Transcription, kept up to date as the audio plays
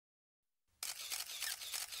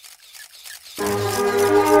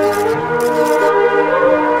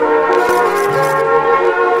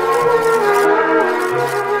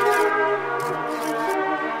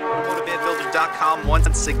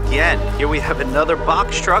again. Here we have another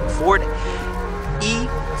box truck, Ford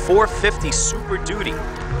E450 Super Duty.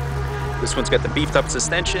 This one's got the beefed up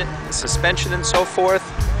suspension and so forth.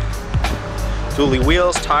 Dually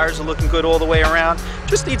wheels, tires are looking good all the way around.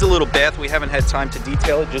 Just needs a little bath. We haven't had time to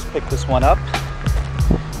detail it, just picked this one up.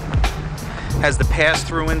 Has the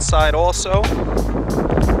pass-through inside also.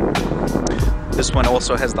 This one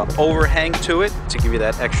also has the overhang to it to give you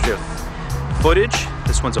that extra footage.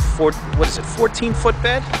 This one's a 14-foot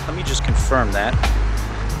bed? Let me just confirm that.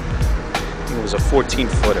 I think it was a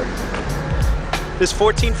 14-footer. This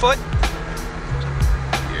 14-foot?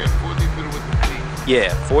 Yeah, 14-footer with the peak. Yeah,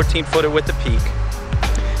 14-footer with the peak.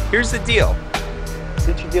 Here's the deal.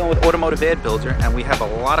 Since you're dealing with Automotive Ad Builder, and we have a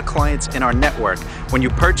lot of clients in our network, when you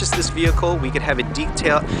purchase this vehicle, we could have a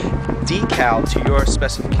decal to your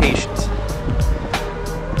specifications.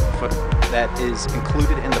 That is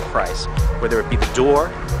included in the price, whether it be the door,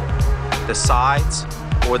 the sides,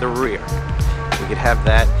 or the rear. We could have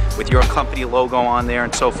that with your company logo on there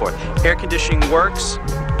and so forth. Air conditioning works.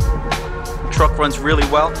 Truck runs really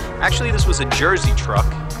well. Actually, this was a Jersey truck.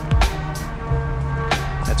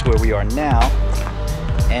 That's where we are now.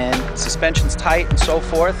 And suspension's tight and so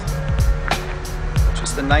forth.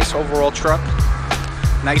 Just a nice overall truck.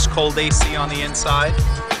 Nice cold AC on the inside.